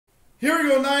Here we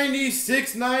go,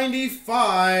 96,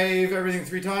 95. Everything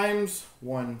 3 times.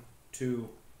 1, 2,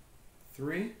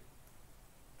 3.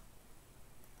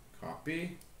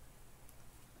 Copy.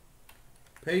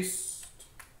 Paste.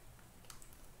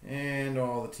 And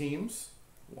all the teams.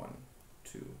 1,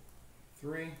 2,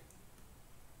 3.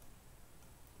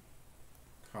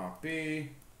 Copy.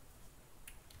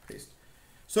 Paste.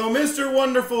 So Mr.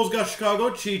 Wonderful's got Chicago,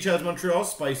 Cheech has Montreal,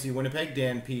 Spicy Winnipeg,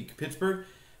 Dan Peak Pittsburgh,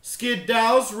 Skid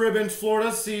Dallas, Ribbons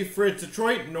Florida, C. Fritz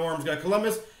Detroit, Norm's got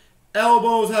Columbus,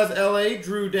 Elbows has LA,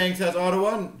 Drew Danks has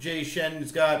Ottawa, Jay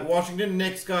Shen's got Washington,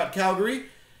 Nick's got Calgary,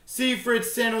 C.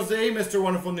 Fritz San Jose, Mr.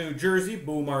 Wonderful New Jersey,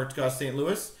 Boomart's got St.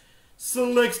 Louis,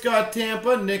 Slick's got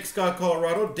Tampa, Nick's got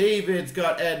Colorado, David's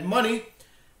got Ed Money,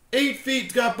 8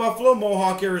 Feet's got Buffalo,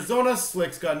 Mohawk Arizona,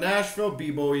 Slick's got Nashville,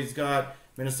 B-Boy's got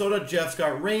Minnesota, Jeff's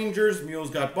got Rangers, Mule's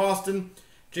got Boston,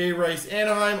 Jay Rice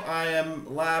Anaheim, I Am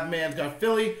Labman's got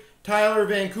Philly, Tyler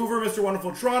Vancouver, Mr.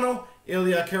 Wonderful Toronto,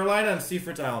 Ilya Carolina, and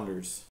Seafritz Islanders.